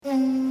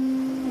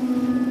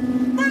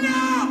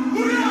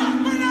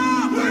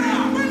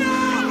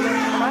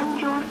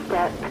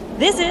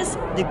This is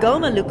the Go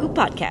Maluku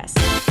Podcast.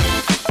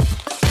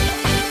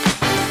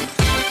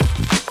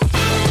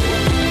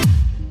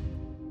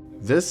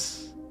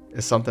 This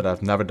is something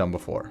I've never done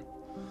before,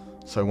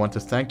 so I want to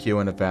thank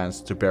you in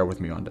advance to bear with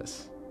me on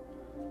this.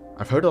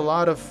 I've heard a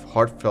lot of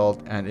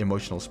heartfelt and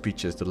emotional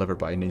speeches delivered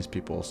by Indigenous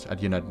peoples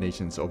at United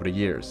Nations over the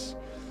years,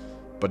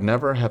 but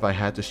never have I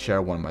had to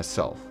share one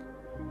myself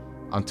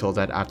until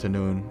that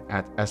afternoon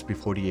at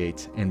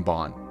SB48 in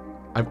Bonn.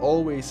 I've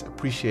always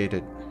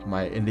appreciated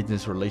my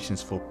Indigenous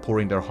relations for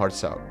pouring their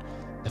hearts out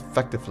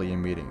effectively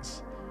in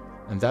meetings,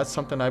 and that's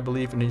something I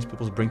believe Indigenous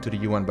peoples bring to the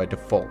UN by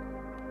default,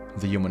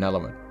 the human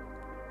element.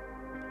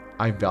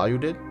 I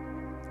valued it,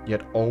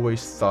 yet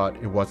always thought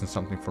it wasn't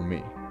something for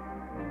me.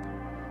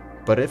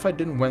 But if I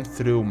didn't went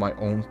through my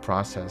own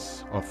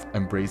process of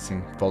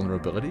embracing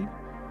vulnerability,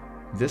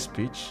 this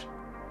speech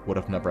would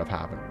have never have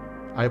happened.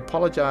 I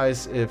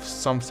apologize if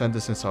some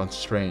sentences sound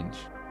strange.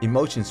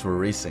 Emotions were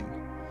racing,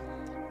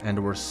 and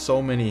there were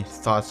so many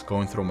thoughts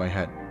going through my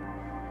head,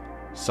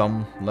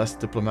 some less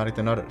diplomatic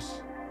than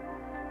others.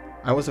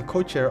 I was a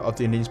co-chair of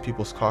the Indigenous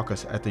Peoples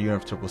Caucus at the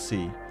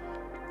UNFCCC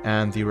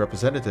and the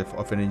representative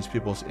of Indigenous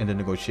peoples in the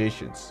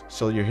negotiations,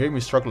 so you hear me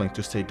struggling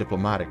to stay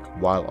diplomatic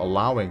while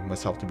allowing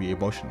myself to be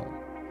emotional.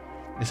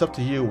 It's up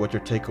to you what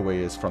your takeaway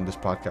is from this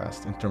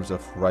podcast in terms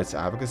of rights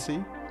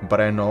advocacy, but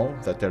I know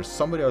that there's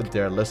somebody out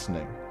there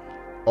listening,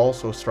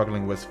 also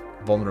struggling with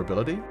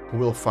vulnerability, who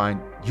will find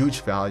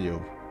huge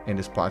value in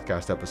this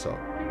podcast episode.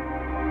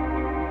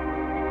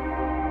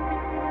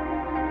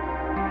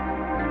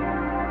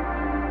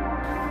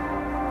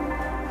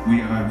 We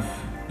have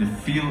the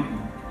feel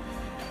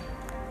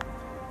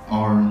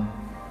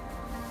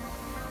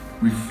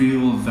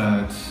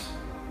that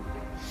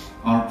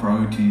our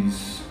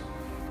priorities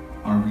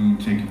are being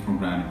taken for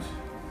granted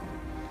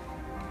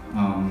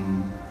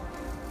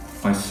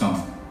by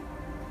some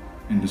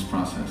in this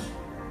process.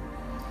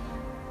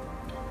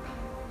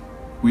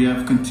 We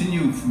have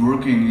continued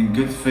working in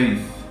good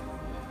faith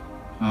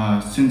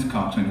since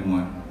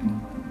COP21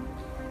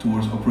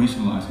 towards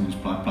operationalizing this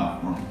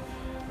platform,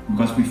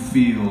 because we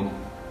feel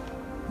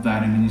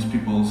that Indigenous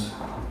peoples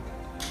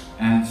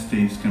and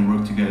states can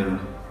work together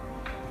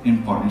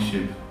in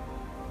partnership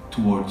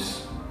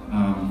towards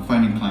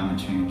fighting climate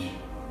change.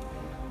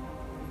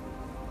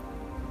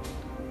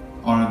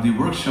 The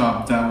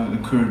workshop that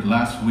occurred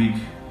last week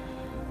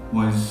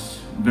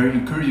was very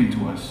encouraging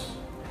to us,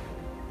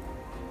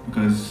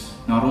 because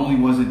not only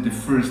was it the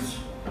first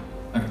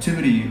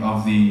activity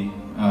of the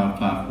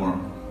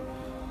platform,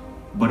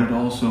 but it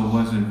also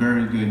was a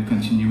very good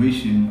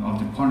continuation of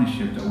the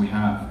partnership that we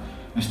have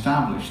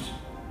established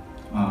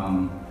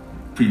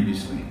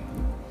previously.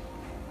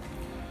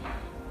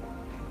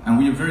 And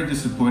we are very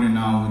disappointed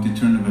now with the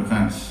turn of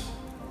events,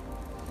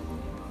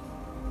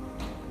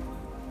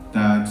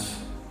 that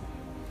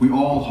we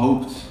all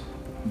hoped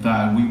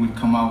that we would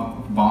come out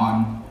of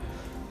Bonn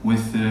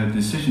with the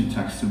decision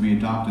text to be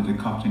adopted at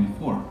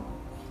COP24,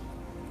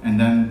 and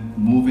then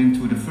move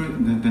into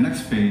the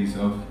next phase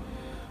of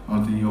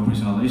the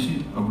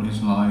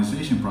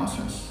operationalization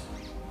process.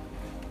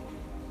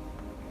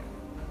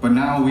 But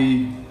now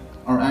we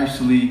are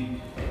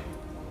actually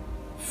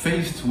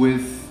faced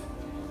with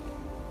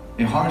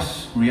a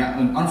harsh,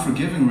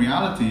 unforgiving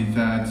reality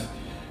that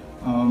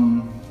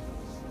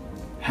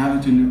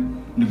having to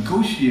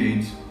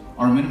negotiate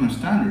our minimum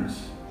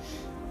standards,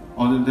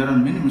 or that our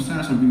minimum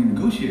standards are being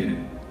negotiated.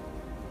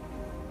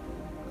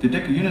 The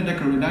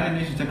United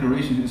Nations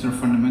Declaration is our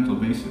fundamental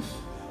basis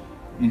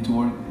in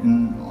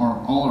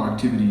all our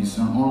activities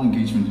and all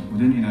engagement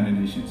within the United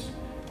Nations.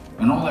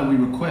 And all that we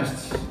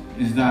request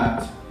is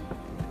that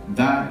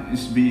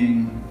is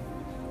being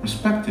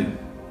respected,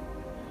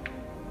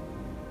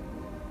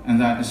 and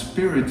that the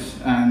spirit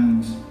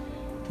and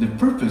the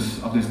purpose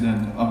of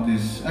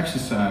this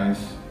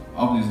exercise,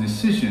 of this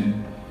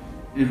decision,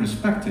 is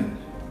respected.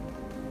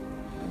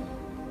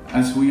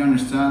 As we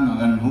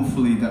understand, and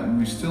hopefully that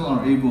we still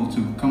are able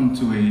to come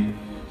to a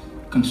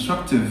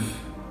constructive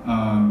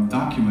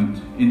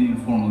document in the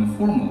informal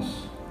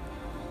informals.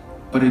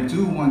 But I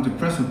do want to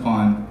press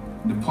upon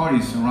the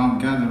parties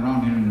gathered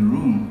around here in the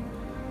room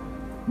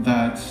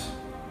that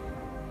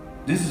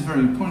this is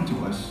very important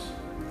to us,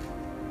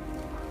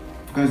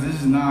 because this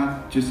is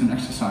not just an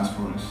exercise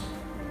for us.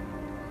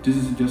 This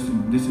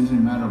is a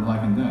matter of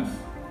life and death.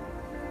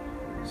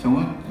 So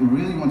I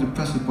really want to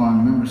press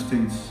upon member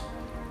states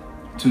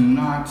to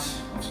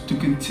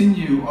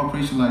continue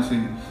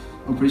operationalizing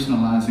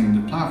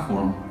the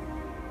platform,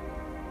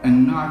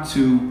 and not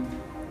to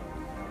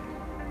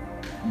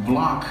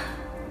block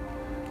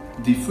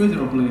the further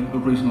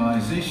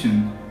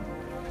operationalization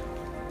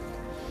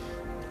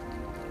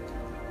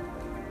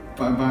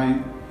by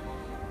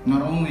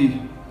not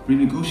only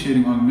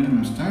renegotiating our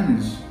minimum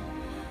standards,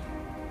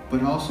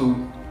 but also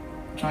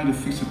trying to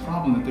fix a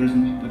problem that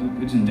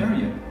isn't there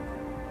yet.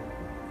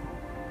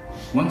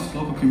 Once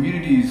local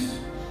communities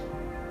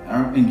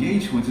are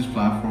engaged with this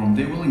platform,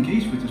 they will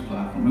engage with this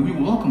platform, and we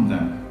welcome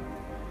them.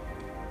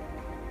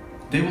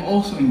 They will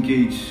also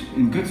engage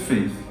in good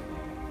faith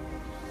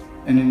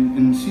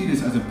and see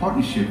this as a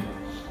partnership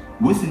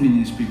with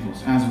indigenous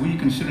peoples, as we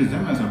consider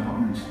them as our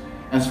partners,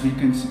 as we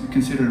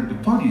consider the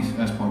parties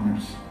as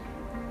partners.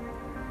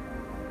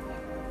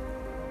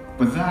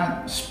 But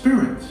that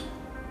spirit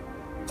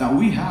that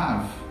we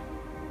have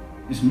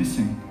is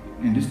missing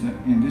in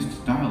this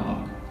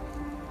dialogue.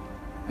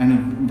 And I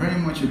very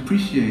much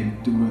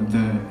appreciate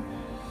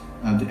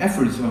the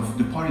efforts of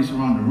the parties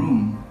around the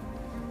room,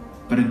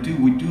 but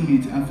we do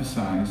need to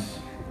emphasize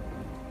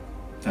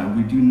that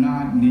we do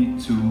not need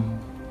to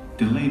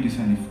delay this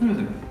any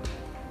further.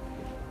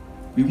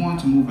 We want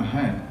to move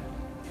ahead.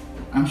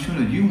 I'm sure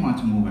that you want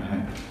to move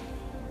ahead.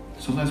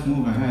 So let's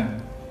move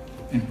ahead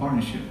in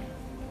partnership.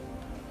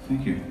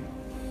 Thank you.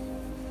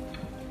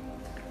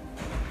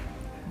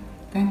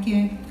 Thank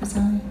you,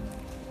 Kazali.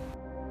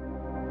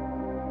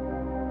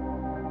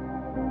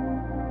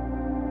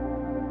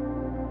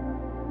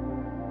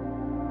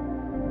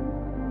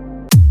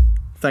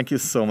 Thank you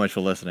so much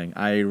for listening.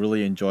 I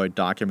really enjoyed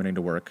documenting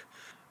the work.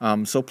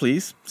 So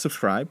please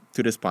subscribe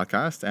to this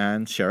podcast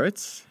and share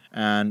it.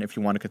 And if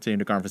you want to continue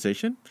the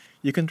conversation,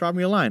 you can drop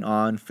me a line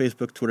on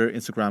Facebook, Twitter,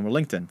 Instagram, or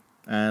LinkedIn.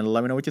 And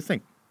let me know what you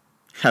think.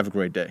 Have a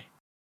great day.